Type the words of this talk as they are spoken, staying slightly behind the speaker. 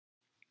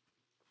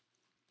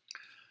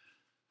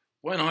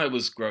When I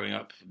was growing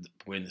up,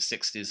 we're in the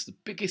 60s, the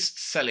biggest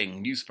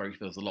selling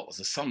newspaper of the lot was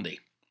a Sunday.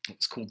 It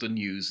was called the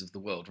News of the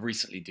World,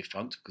 recently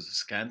defunct because of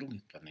scandal,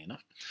 funnily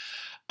enough.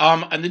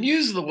 And the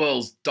News of the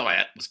World's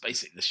diet was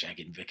basically the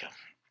shagging vicar.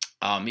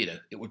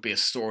 It would be a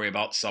story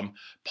about some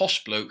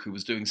posh bloke who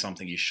was doing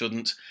something he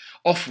shouldn't,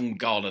 often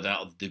garnered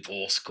out of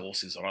divorce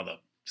courses or other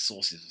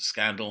sources of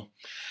scandal.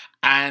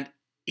 And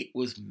it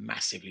was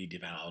massively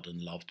devoured and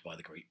loved by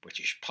the great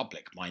British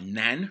public. My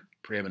nan,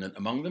 preeminent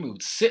among them, who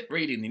would sit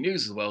reading the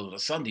News of the World on a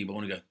Sunday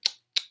morning and go,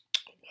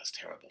 oh, that's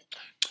terrible.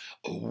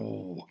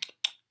 Oh,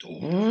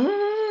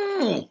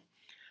 oh,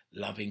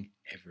 loving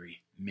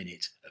every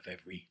minute of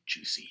every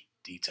juicy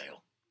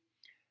detail.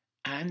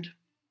 And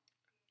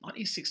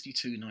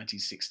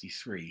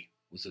 1962-1963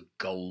 was a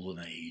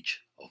golden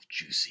age of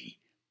juicy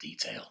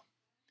detail.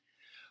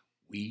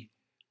 We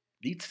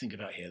need to think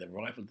about here the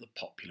arrival of the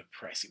popular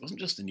press. It wasn't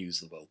just the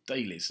News of the World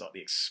dailies like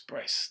the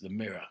Express, the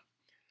Mirror.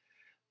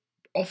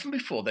 Often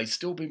before, they'd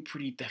still been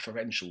pretty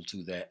deferential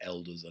to their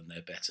elders and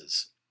their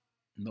betters.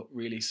 Not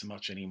really so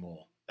much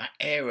anymore. That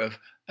air of,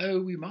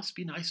 oh, we must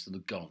be nice to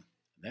them, gone.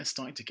 And they're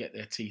starting to get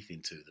their teeth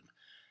into them.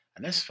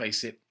 And let's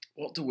face it,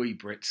 what do we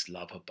Brits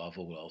love above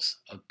all else?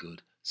 A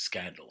good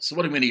scandal. So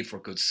what do we need for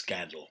a good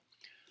scandal?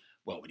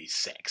 Well, we need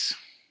sex.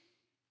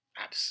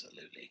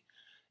 Absolutely.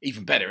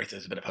 Even better if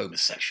there's a bit of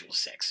homosexual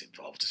sex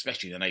involved,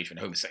 especially in an age when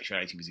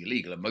homosexuality was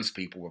illegal and most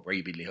people were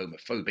rabidly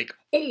homophobic.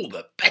 All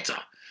the better.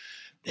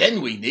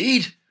 Then we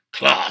need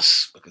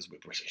class, because we're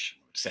British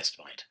and we're obsessed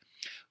by it.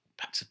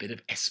 Perhaps a bit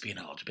of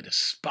espionage, a bit of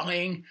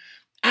spying,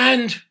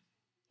 and,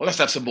 well, let's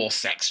have some more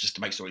sex just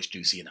to make sure it's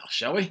juicy enough,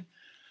 shall we?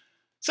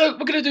 So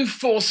we're going to do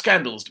 4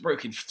 scandals that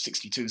broke in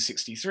 62,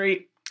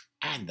 63,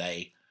 and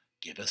they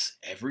give us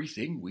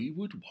everything we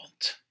would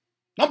want.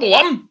 Number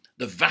 1,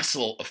 the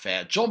Vassal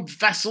affair. John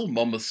Vassal,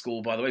 Monmouth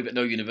School, by the way, but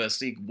no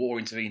university, war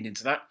intervened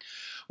into that,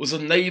 was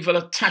a naval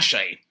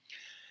attaché.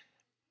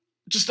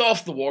 Just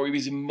after the war, he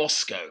was in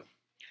Moscow,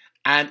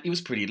 and he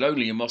was pretty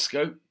lonely in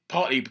Moscow,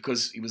 partly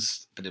because he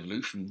was a bit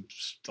aloof and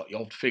slightly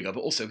odd figure,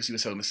 but also because he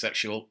was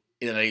homosexual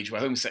in an age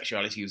where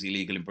homosexuality was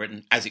illegal in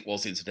Britain, as it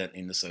was, incidentally,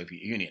 in the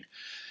Soviet Union.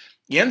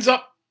 He ends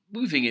up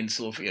moving in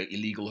sort of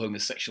illegal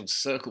homosexual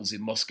circles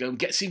in Moscow and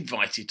gets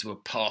invited to a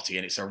party,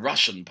 and it's a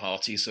Russian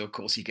party, so of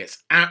course he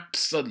gets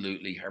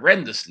absolutely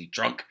horrendously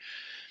drunk,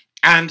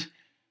 and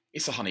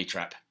it's a honey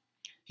trap.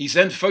 He's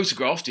then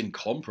photographed in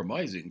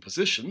compromising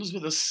positions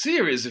with a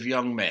series of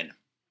young men,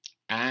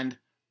 and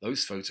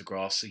those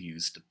photographs are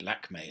used to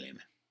blackmail him.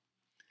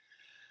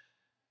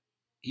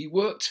 He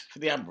worked for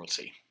the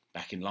Admiralty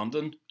back in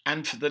London,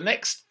 and for the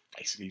next,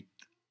 basically,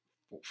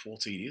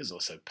 14 years or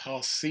so,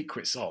 passed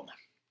secrets on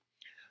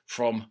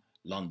from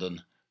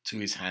London to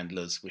his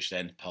handlers, which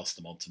then passed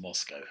them on to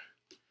Moscow.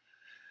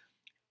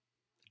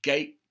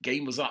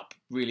 Game was up,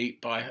 really,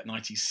 by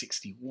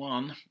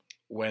 1961,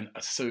 when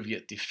a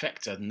Soviet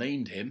defector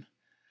named him,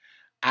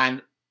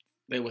 and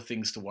there were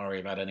things to worry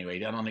about anyway.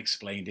 He had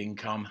unexplained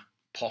income,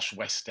 posh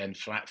West End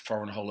flat,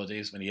 foreign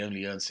holidays when he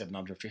only earned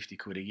 750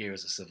 quid a year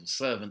as a civil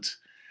servant.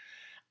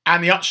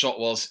 And the upshot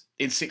was,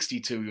 in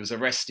 62, he was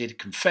arrested,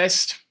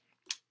 confessed,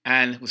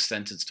 and was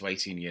sentenced to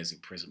 18 years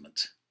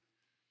imprisonment.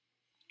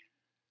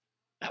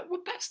 That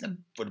would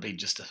have been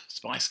just a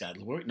spy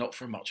scandal, were it not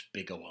for a much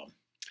bigger one.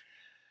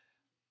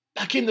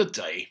 Back in the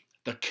day,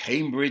 the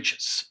Cambridge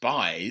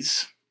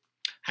Spies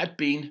had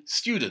been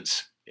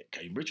students at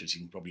Cambridge, as you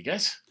can probably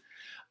guess.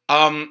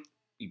 The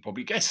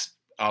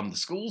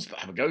schools, but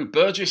have a go.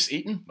 Burgess,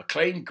 Eton,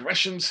 Maclean,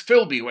 Gresham's,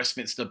 Philby,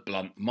 Westminster,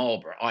 Blunt,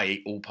 Marlborough,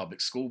 i.e. all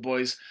public school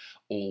boys,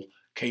 all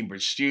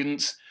Cambridge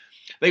students.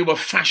 They were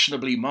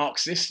fashionably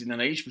Marxist in an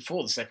age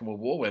before the Second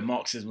World War, where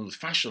Marxism was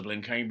fashionable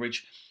in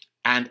Cambridge,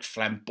 and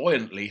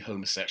flamboyantly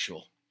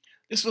homosexual.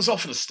 This was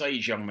often a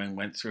stage young men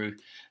went through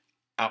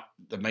at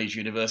the major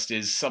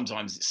universities.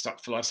 Sometimes it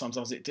stuck for life,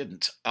 sometimes it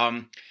didn't.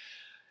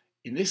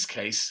 In this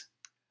case,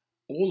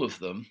 all of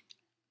them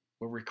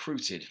were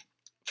recruited,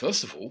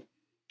 first of all,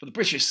 for the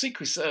British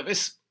Secret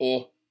Service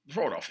or the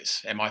Foreign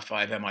Office,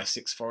 MI5,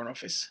 MI6 Foreign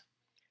Office,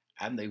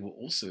 and they were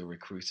also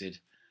recruited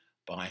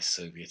by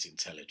Soviet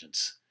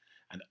intelligence.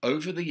 And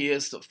over the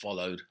years that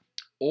followed,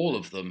 all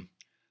of them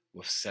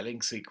were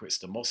selling secrets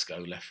to Moscow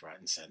left, right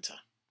and centre.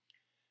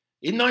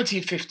 In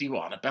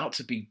 1951, about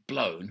to be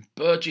blown,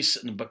 Burgess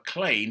and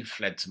Maclean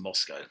fled to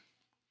Moscow.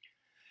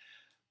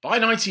 By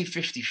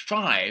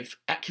 1955,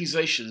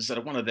 accusations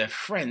that one of their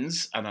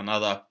friends and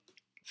another,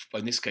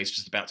 in this case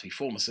just about to be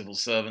former civil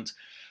servant,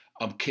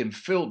 Kim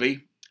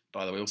Philby,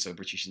 by the way also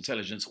British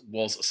intelligence,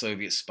 was a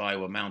Soviet spy,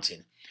 were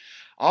mounting.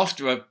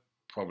 After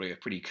probably a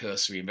pretty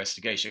cursory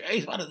investigation,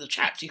 he's one of the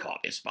chaps, he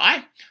can't be a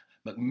spy.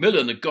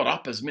 Macmillan had got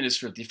up as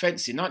Minister of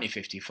Defence in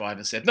 1955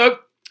 and said, no,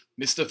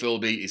 Mr.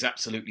 Philby is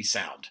absolutely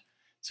sound.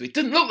 So it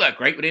didn't look that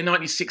great, but in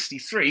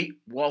 1963,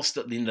 whilst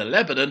in the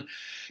Lebanon,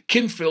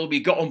 Kim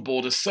Philby got on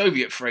board a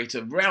Soviet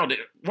freighter,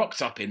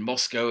 rocked up in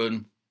Moscow,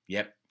 and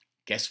yep,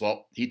 guess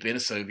what? He'd been a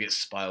Soviet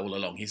spy all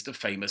along. He's the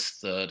famous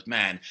third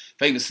man.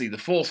 Famously, the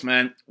fourth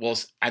man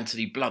was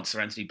Anthony Blunt,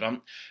 Sir Anthony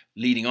Blunt,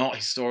 leading art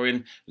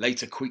historian,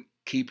 later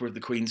keeper of the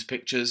Queen's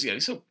pictures.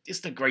 So it's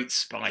the great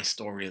spy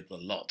story of the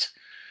lot.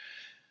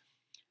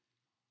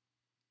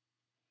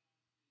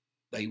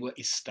 They were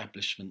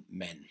establishment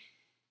men.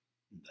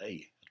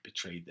 They had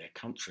betrayed their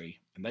country,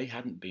 and they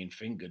hadn't been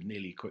fingered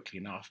nearly quickly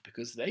enough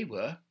because they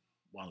were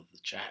one of the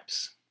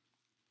chaps.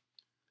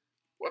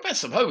 What about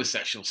some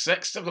homosexual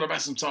sex? I've got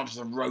about some time for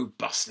some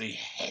robustly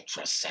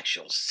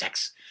heterosexual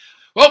sex.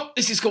 Well,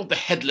 this is called the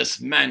Headless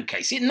Man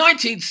case. In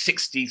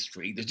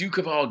 1963, the Duke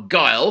of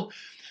Argyll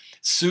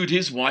sued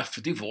his wife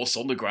for divorce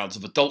on the grounds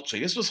of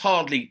adultery. This was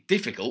hardly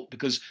difficult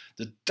because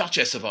the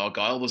Duchess of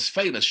Argyll was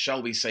famous,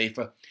 shall we say,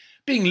 for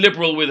being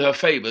liberal with her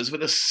favours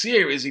with a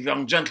series of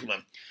young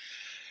gentlemen.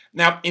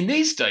 Now, in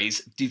these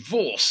days,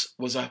 divorce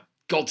was a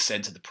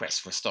godsend to the press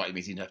for a start. It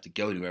means you didn't have to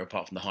go anywhere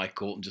apart from the High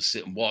Court and just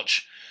sit and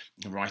watch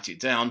and write it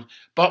down.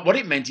 But what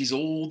it meant is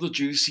all the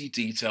juicy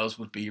details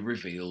would be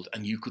revealed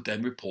and you could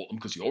then report them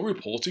because you're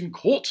reporting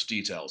court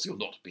details. You're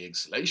not being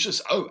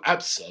salacious. Oh,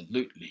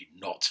 absolutely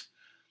not.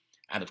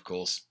 And of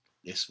course,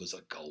 this was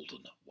a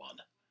golden one.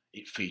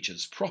 It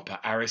features proper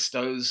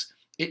aristos.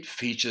 It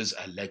features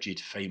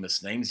alleged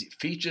famous names. It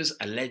features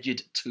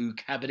alleged 2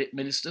 cabinet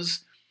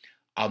ministers,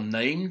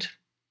 unnamed.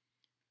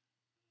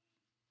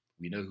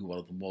 We know who one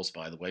of them was,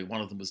 by the way.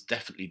 One of them was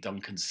definitely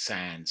Duncan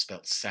Sand,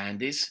 spelt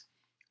Sandys,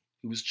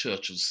 who was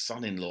Churchill's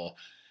son-in-law.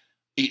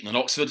 Eton and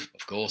Oxford,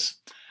 of course,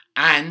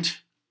 and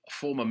a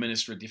former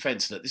Minister of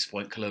Defence, and at this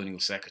point, Colonial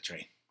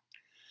Secretary.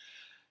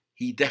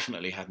 He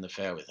definitely had an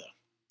affair with her.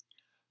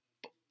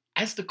 But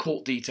as the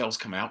court details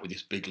come out, with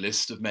this big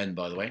list of men,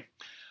 by the way,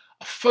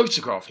 a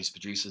photograph is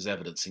produced as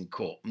evidence in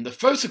court, and the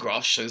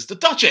photograph shows the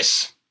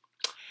Duchess,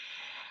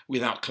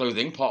 without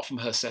clothing, apart from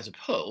her set of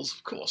pearls,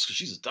 of course, because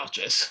she's a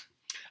Duchess,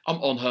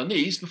 on her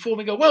knees,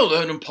 performing a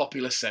well-known and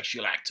popular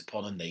sexual act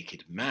upon a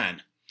naked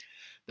man.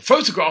 The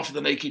photograph of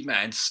the naked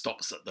man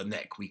stops at the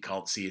neck. We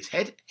can't see his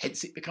head,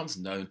 hence it becomes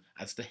known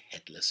as the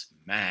Headless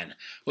Man.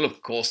 Well,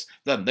 of course,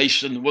 the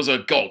nation was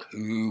agog.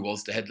 Who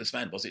was the Headless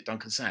Man? Was it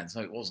Duncan Sands?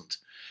 No, it wasn't.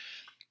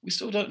 We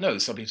still don't know.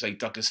 Some people say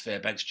Douglas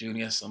Fairbanks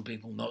Jr., some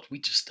people not. We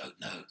just don't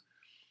know.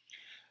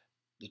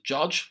 The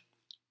judge,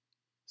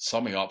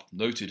 summing up,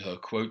 noted her,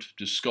 quote,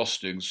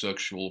 disgusting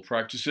sexual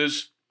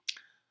practices.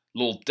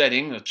 Lord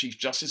Denning, the Chief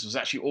Justice, was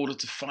actually ordered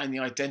to find the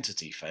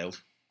identity.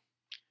 Failed.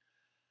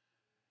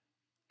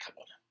 Come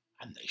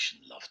on, a nation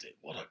loved it.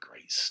 What a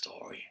great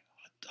story.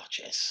 A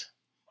Duchess.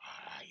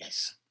 Ah,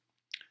 yes.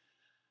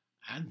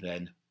 And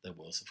then there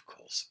was, of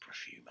course,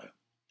 Profumo.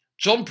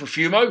 John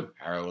Profumo,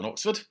 Harrow and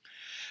Oxford,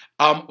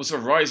 was a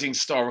rising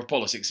star of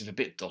politics, if a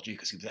bit dodgy,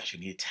 because he was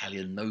actually an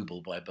Italian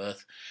noble by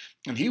birth,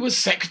 and he was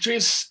Secretary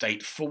of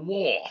State for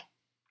War.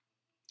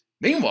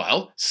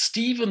 Meanwhile,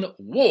 Stephen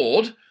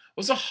Ward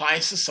was a high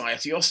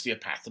society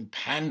osteopath and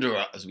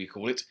panderer, as we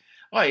call it,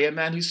 i.e. a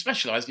man who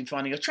specialised in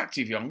finding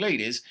attractive young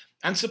ladies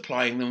and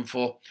supplying them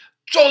for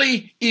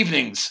jolly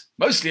evenings,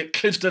 mostly at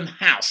Cliveden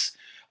House,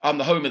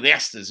 the home of the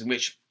Astors, in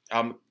which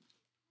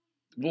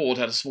Ward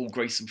had a small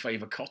grace and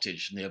favour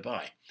cottage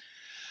nearby.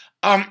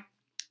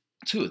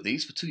 2 of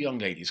these were 2 young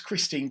ladies,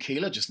 Christine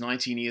Keeler, just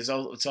 19 years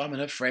old at the time,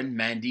 and her friend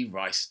Mandy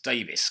Rice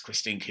Davis.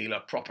 Christine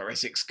Keeler, proper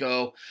Essex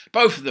girl,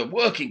 both of them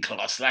working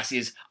class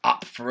lasses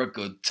up for a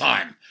good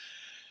time.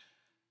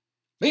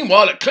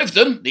 Meanwhile, at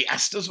Cliveden, the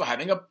Astors were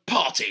having a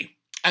party,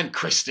 and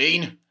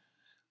Christine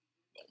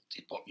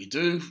did what you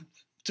do,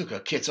 took her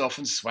kit off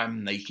and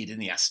swam naked in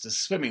the Astors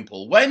swimming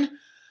pool, when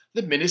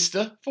the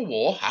Minister for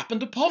War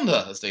happened upon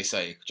her, as they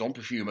say. John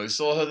Profumo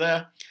saw her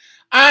there,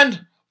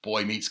 and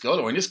boy meets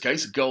girl, or in this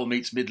case, a girl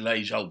meets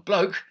middle-aged old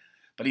bloke,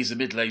 but he's a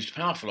middle-aged,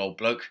 powerful old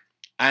bloke,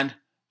 and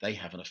they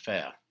have an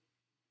affair.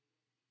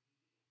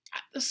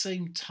 At the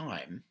same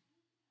time,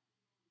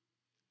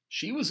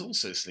 she was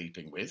also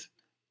sleeping with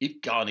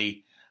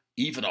Evgeny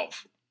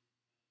Ivanov,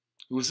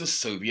 who was a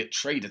Soviet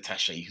trade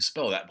attaché. You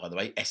spell that, by the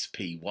way,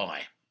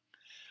 S-P-Y,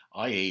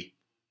 i.e.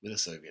 with a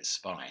Soviet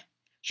spy.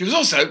 She was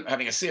also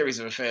having a series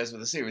of affairs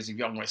with a series of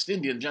young West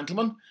Indian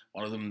gentlemen,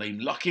 one of them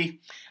named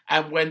Lucky,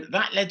 and when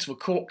that led to a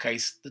court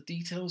case, the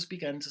details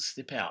began to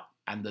slip out,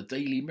 and the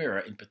Daily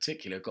Mirror in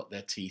particular got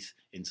their teeth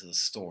into the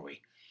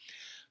story.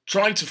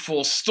 Trying to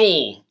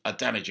forestall a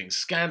damaging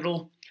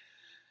scandal,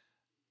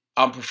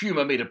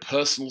 Profumo made a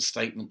personal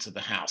statement to the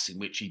House in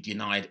which he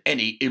denied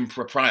any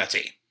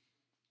impropriety.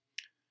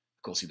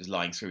 Of course, he was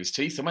lying through his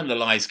teeth, and when the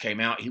lies came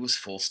out, he was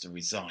forced to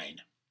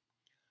resign.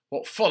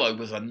 What followed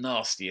was a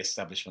nasty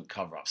establishment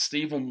cover-up.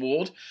 Stephen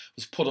Ward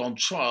was put on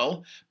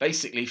trial,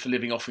 basically for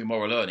living off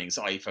immoral earnings,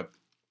 i.e. for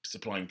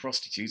supplying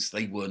prostitutes.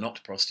 They were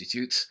not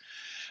prostitutes.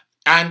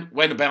 And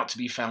when about to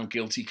be found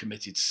guilty,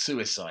 committed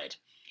suicide.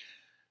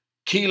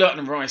 Keeler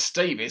and Rice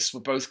Davis were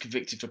both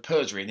convicted for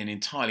perjury in an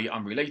entirely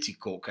unrelated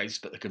court case,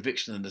 but the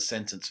conviction and the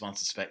sentence, one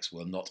suspects,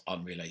 were not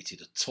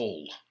unrelated at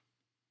all.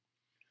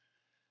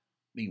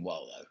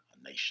 Meanwhile, though,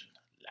 a nation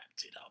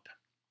lapped it up.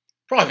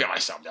 Private Eye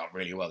summed it up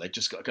really well. They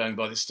just got going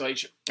by this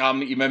stage. You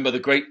remember the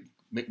great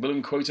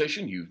Macmillan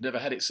quotation, "You've never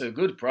had it so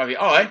good,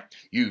 Private Eye.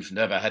 You've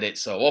never had it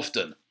so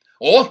often."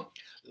 Or,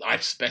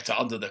 "Life's better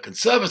under the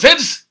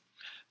Conservatives.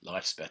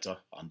 Life's better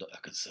under a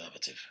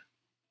Conservative."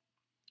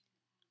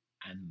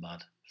 and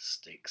mud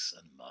sticks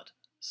and mud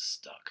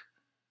stuck.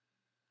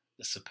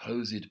 The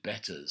supposed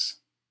betters,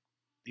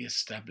 the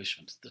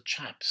establishment, the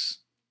chaps,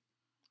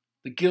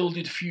 the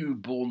gilded few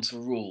born to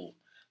rule,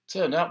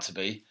 turned out to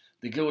be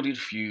the gilded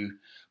few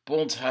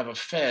born to have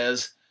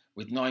affairs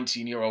with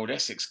 19-year-old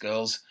Essex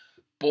girls,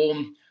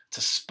 born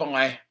to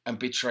spy and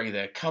betray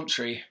their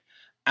country,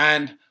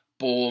 and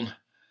born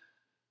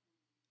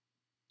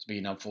to be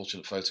in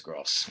unfortunate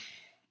photographs.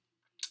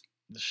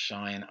 The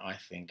shine, I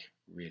think,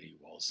 really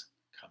was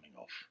coming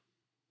off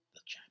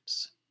the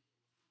chaps.